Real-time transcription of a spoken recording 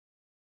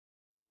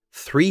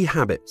3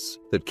 habits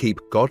that keep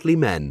godly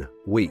men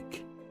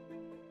weak.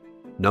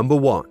 Number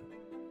 1.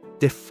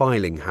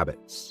 Defiling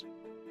habits.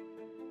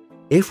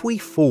 If we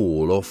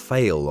fall or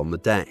fail on the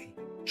day,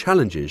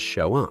 challenges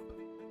show up.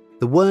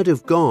 The Word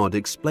of God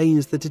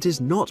explains that it is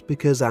not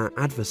because our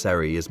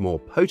adversary is more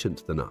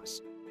potent than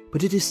us,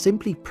 but it is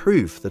simply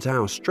proof that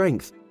our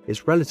strength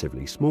is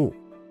relatively small.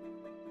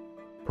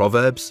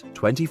 Proverbs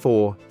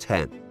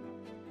 24:10.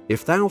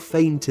 If thou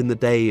faint in the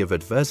day of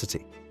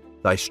adversity,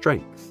 thy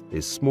strength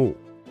is small.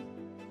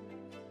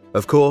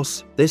 Of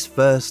course, this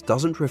verse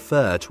doesn't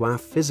refer to our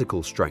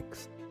physical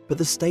strength, but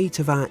the state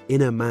of our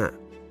inner man,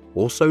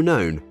 also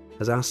known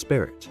as our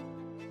spirit.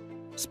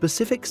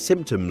 Specific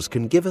symptoms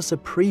can give us a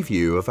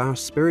preview of our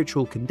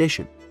spiritual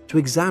condition to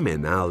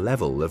examine our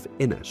level of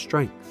inner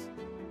strength.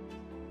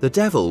 The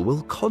devil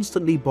will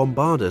constantly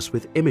bombard us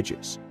with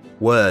images,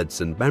 words,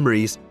 and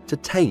memories to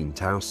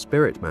taint our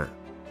spirit man.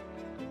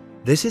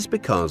 This is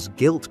because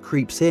guilt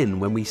creeps in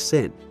when we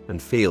sin and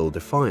feel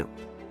defiled,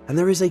 and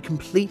there is a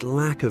complete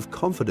lack of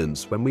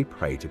confidence when we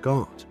pray to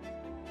God.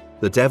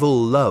 The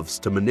devil loves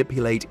to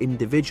manipulate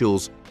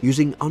individuals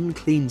using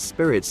unclean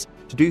spirits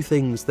to do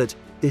things that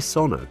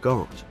dishonor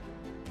God.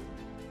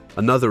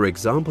 Another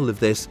example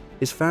of this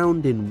is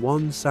found in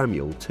 1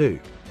 Samuel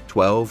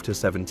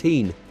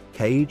 2:12-17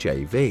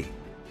 KJV.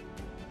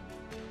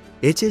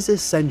 It is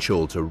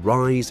essential to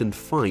rise and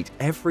fight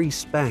every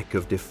speck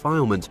of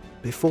defilement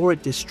before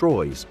it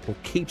destroys or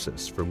keeps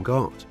us from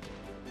God.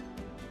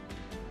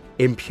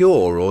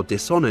 Impure or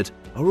dishonored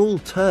are all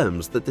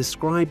terms that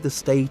describe the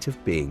state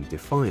of being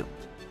defiled.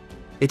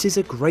 It is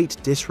a great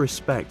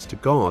disrespect to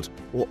God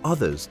or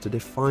others to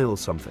defile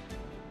something.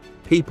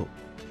 People,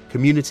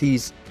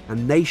 communities,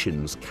 and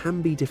nations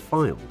can be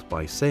defiled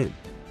by sin.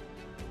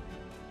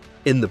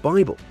 In the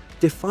Bible,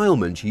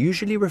 defilement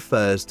usually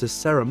refers to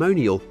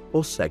ceremonial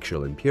or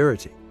sexual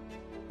impurity.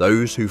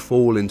 Those who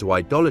fall into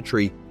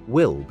idolatry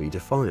will be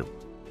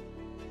defiled.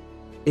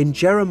 In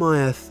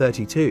Jeremiah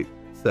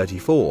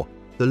 32:34,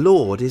 the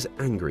Lord is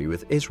angry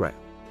with Israel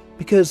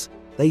because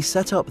they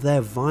set up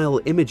their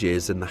vile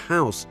images in the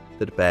house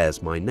that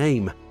bears my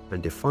name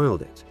and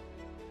defiled it.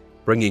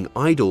 Bringing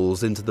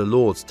idols into the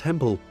Lord's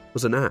temple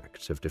was an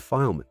act of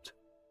defilement.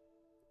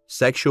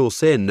 Sexual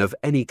sin of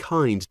any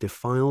kind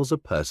defiles a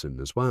person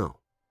as well.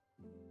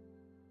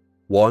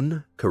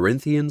 1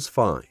 Corinthians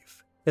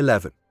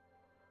 5:11.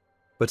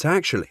 But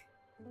actually,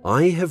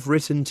 I have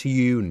written to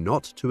you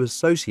not to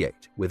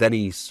associate with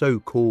any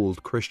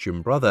so-called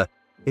Christian brother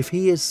if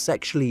he is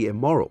sexually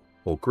immoral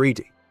or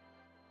greedy,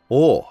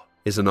 or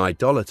is an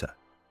idolater,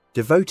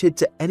 devoted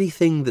to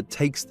anything that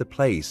takes the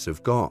place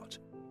of God,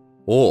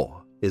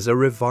 or is a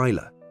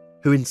reviler,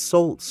 who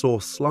insults or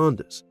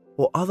slanders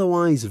or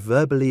otherwise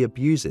verbally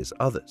abuses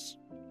others,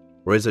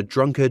 or is a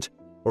drunkard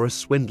or a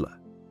swindler.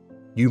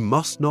 You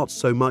must not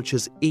so much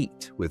as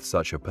eat with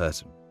such a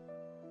person.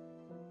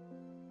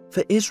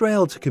 For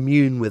Israel to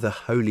commune with a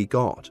holy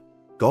God,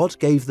 God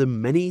gave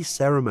them many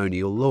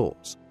ceremonial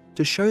laws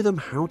to show them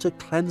how to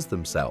cleanse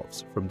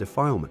themselves from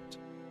defilement.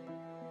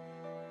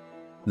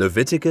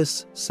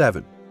 Leviticus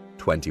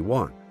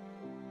 7:21.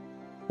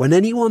 When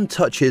anyone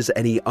touches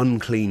any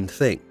unclean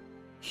thing,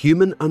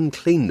 human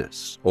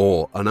uncleanness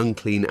or an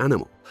unclean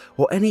animal,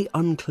 or any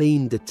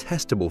unclean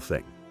detestable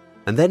thing,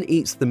 and then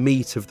eats the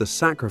meat of the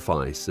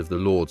sacrifice of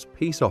the Lord's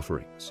peace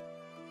offerings,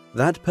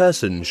 that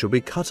person shall be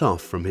cut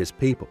off from his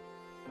people,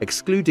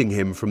 excluding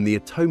him from the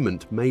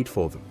atonement made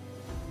for them.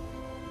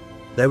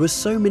 There were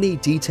so many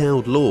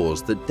detailed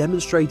laws that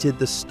demonstrated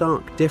the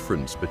stark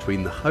difference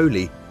between the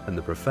holy and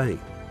the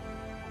profane.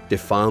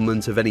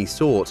 Defilement of any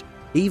sort,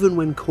 even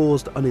when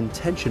caused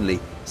unintentionally,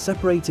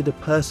 separated a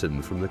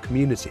person from the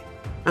community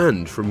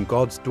and from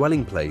God's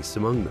dwelling place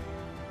among them.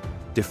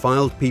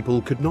 Defiled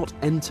people could not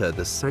enter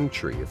the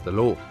sanctuary of the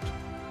Lord.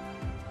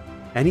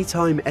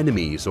 Anytime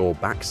enemies or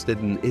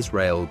backslidden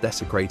Israel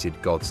desecrated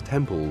God's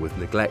temple with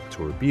neglect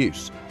or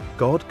abuse,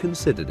 God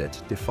considered it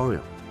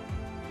defiled.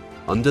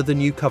 Under the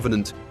new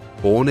covenant,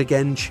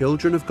 born-again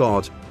children of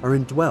God are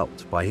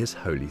indwelt by His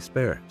Holy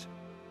Spirit.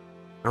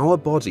 Our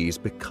bodies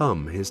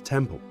become His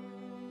temple.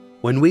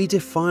 When we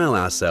defile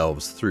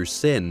ourselves through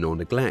sin or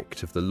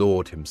neglect of the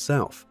Lord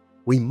Himself,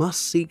 we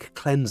must seek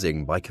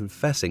cleansing by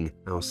confessing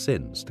our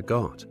sins to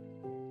God.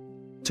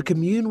 To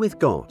commune with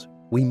God,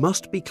 we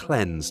must be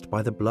cleansed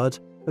by the blood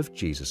of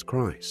Jesus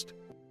Christ.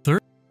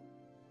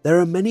 There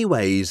are many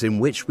ways in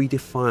which we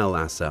defile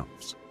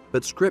ourselves,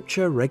 but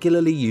Scripture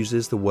regularly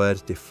uses the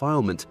word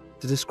defilement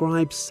to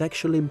describe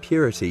sexual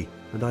impurity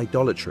and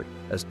idolatry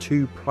as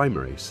two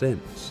primary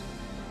sins.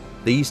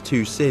 These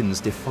two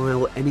sins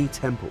defile any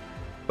temple,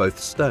 both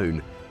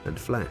stone and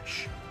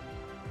flesh.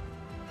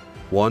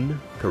 1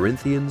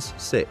 Corinthians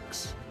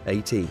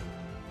 6:18.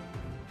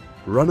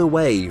 Run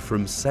away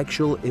from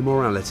sexual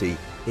immorality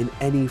in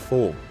any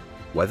form,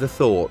 whether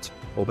thought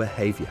or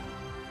behavior,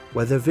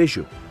 whether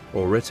visual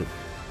or written.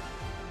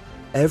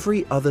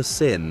 Every other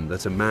sin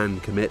that a man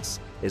commits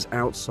is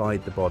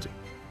outside the body,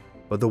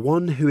 but the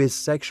one who is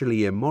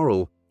sexually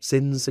immoral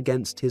sins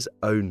against his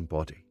own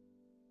body.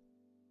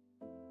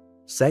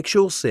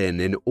 Sexual sin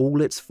in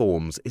all its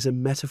forms is a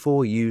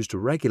metaphor used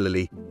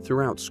regularly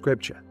throughout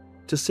Scripture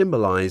to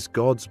symbolize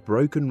God's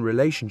broken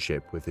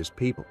relationship with His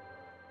people.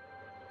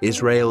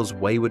 Israel's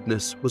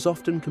waywardness was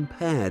often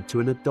compared to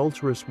an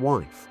adulterous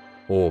wife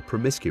or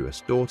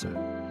promiscuous daughter.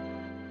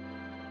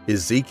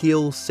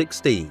 Ezekiel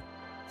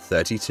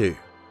 16:32.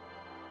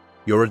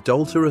 Your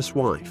adulterous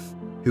wife,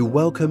 who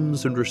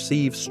welcomes and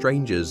receives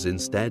strangers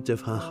instead of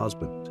her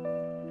husband.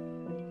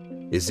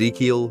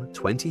 Ezekiel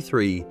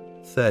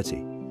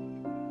 23:30.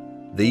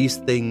 These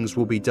things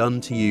will be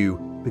done to you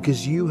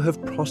because you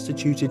have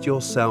prostituted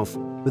yourself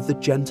with the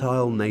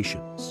Gentile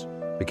nations,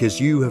 because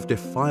you have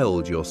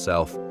defiled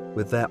yourself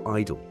with their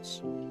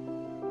idols.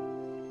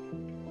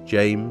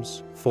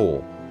 James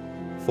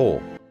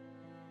 4:4.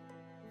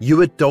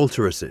 You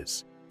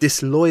adulteresses,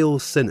 disloyal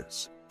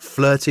sinners,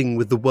 flirting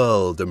with the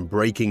world and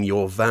breaking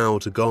your vow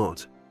to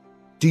God.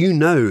 Do you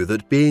know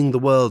that being the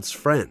world's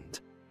friend,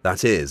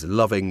 that is,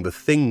 loving the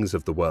things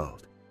of the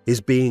world, is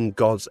being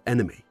God's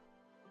enemy?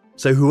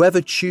 So whoever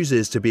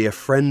chooses to be a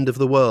friend of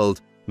the world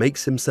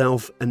makes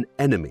himself an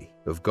enemy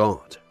of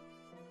God.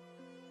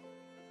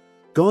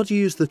 God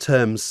used the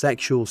term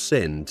sexual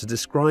sin to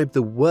describe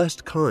the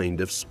worst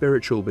kind of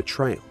spiritual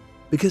betrayal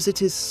because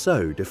it is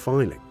so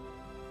defiling.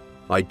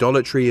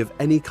 Idolatry of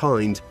any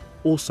kind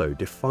also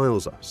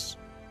defiles us.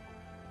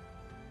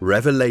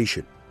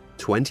 Revelation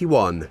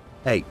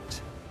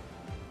 21:8.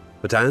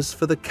 But as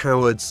for the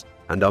cowards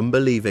and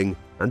unbelieving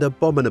and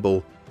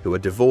abominable who are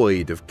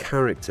devoid of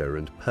character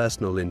and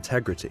personal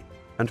integrity,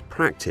 and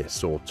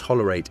practice or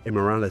tolerate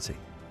immorality,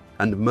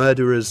 and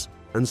murderers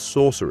and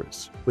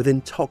sorcerers with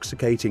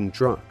intoxicating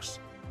drugs,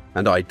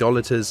 and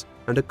idolaters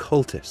and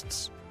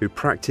occultists who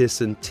practice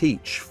and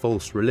teach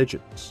false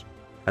religions,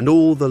 and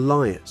all the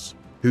liars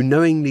who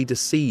knowingly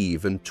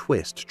deceive and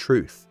twist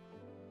truth,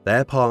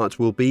 their part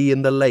will be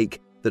in the lake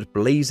that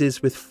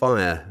blazes with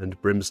fire and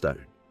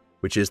brimstone,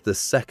 which is the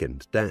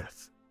second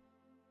death.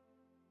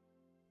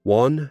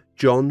 1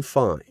 John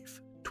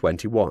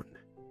 5:21.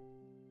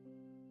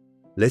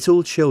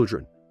 Little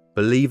children,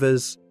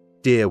 believers,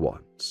 dear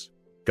ones,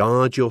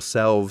 guard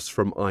yourselves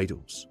from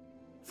idols,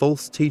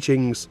 false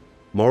teachings,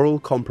 moral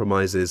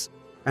compromises,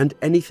 and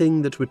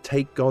anything that would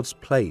take God's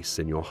place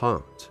in your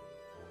heart.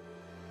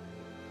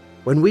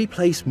 When we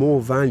place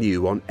more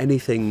value on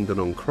anything than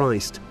on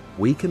Christ,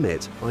 we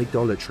commit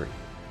idolatry.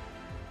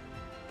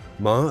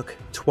 Mark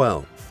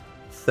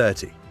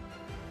 12:30.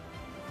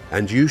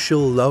 And you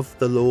shall love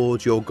the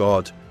Lord your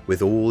God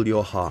with all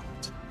your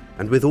heart,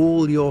 and with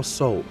all your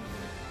soul,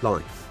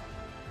 life,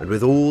 and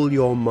with all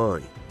your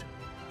mind,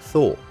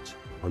 thought,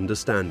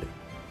 understanding,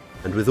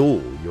 and with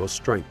all your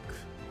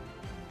strength.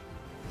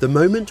 The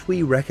moment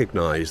we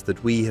recognize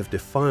that we have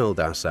defiled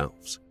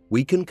ourselves,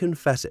 we can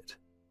confess it,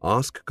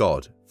 ask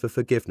God for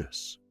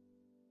forgiveness.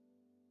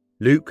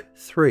 Luke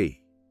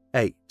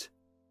 3:8.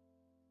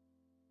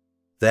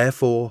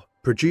 Therefore,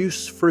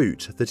 produce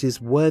fruit that is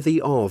worthy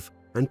of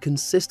and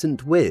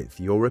consistent with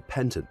your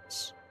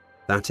repentance.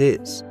 That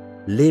is,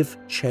 live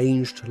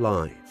changed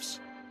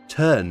lives,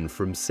 turn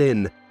from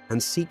sin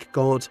and seek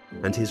God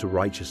and His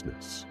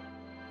righteousness.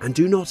 And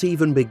do not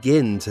even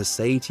begin to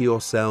say to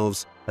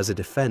yourselves as a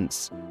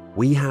defense,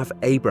 we have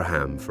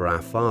Abraham for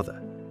our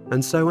father,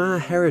 and so our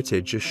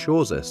heritage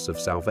assures us of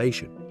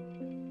salvation.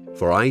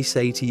 For I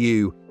say to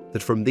you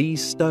that from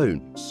these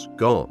stones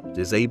God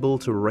is able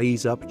to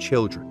raise up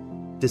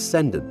children,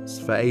 descendants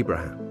for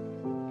Abraham.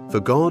 For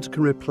God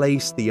can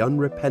replace the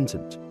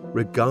unrepentant,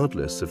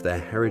 regardless of their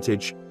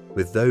heritage,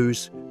 with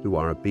those who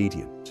are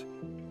obedient.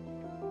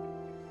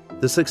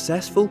 The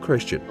successful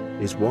Christian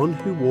is one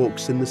who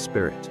walks in the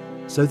Spirit,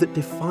 so that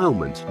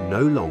defilement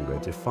no longer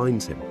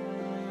defines him.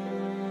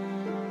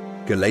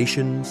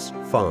 Galatians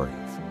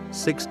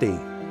 5:16.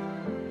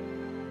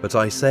 But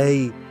I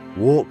say,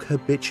 walk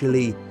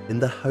habitually in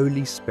the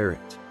Holy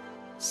Spirit.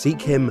 Seek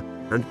Him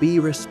and be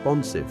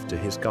responsive to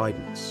His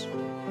guidance,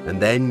 and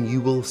then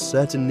you will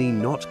certainly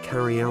not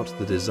carry out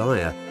the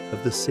desire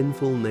of the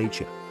sinful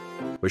nature,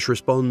 which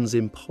responds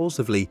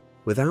impulsively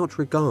without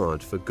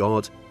regard for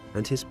God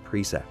and His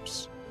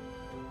precepts.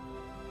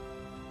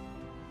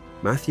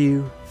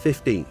 Matthew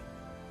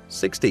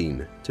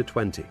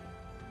 15:16-20.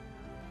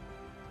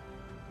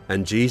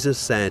 And Jesus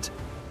said,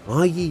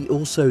 Are ye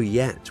also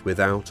yet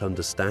without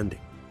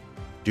understanding?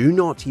 Do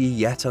not ye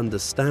yet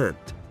understand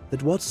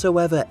that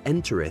whatsoever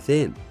entereth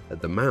in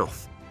at the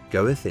mouth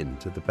goeth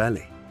into the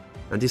belly,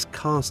 and is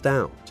cast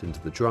out into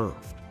the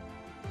draught?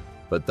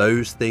 But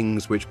those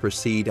things which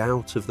proceed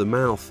out of the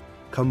mouth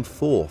come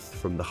forth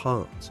from the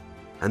heart,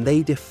 and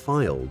they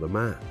defile the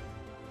man.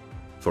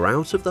 For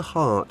out of the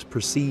heart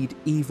proceed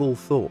evil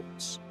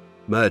thoughts,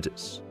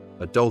 murders,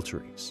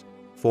 adulteries,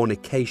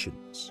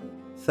 fornications,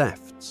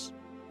 thefts,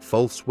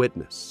 false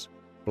witness,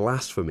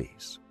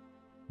 blasphemies.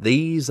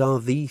 These are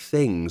the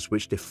things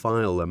which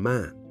defile a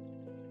man,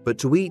 but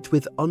to eat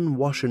with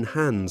unwashen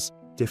hands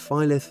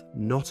defileth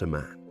not a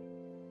man.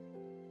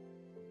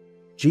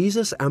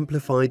 Jesus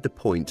amplified the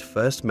point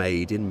first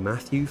made in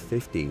Matthew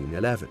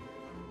 15:11.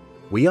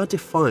 We are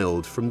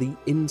defiled from the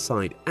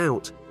inside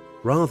out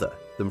rather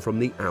them from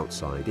the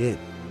outside in.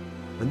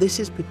 And this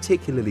is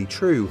particularly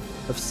true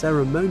of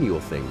ceremonial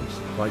things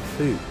like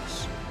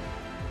foods.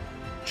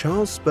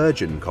 Charles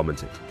Spurgeon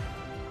commented,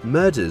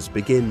 "Murders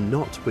begin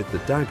not with the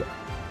dagger,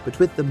 but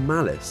with the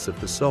malice of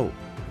the soul.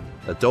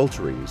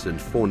 Adulteries and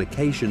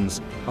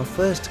fornications are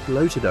first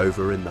gloated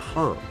over in the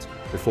heart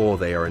before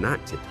they are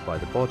enacted by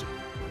the body.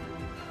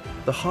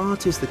 The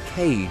heart is the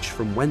cage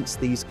from whence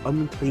these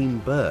unclean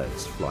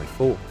birds fly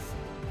forth."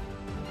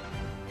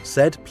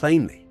 Said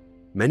plainly,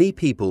 many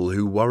people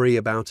who worry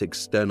about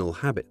external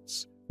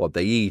habits, what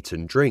they eat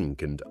and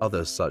drink and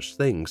other such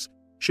things,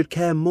 should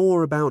care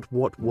more about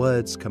what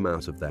words come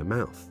out of their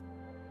mouth.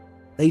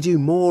 They do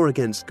more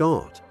against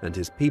God and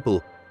His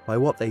people by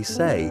what they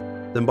say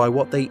than by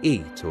what they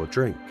eat or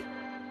drink.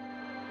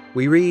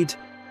 We read,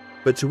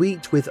 "But to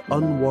eat with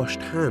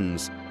unwashed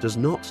hands does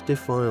not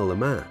defile a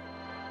man."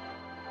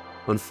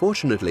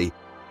 Unfortunately,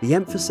 the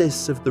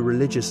emphasis of the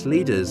religious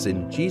leaders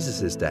in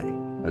Jesus' day,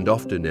 and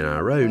often in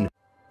our own,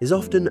 is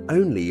often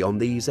only on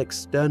these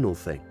external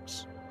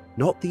things,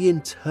 not the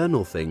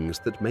internal things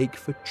that make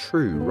for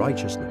true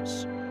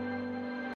righteousness.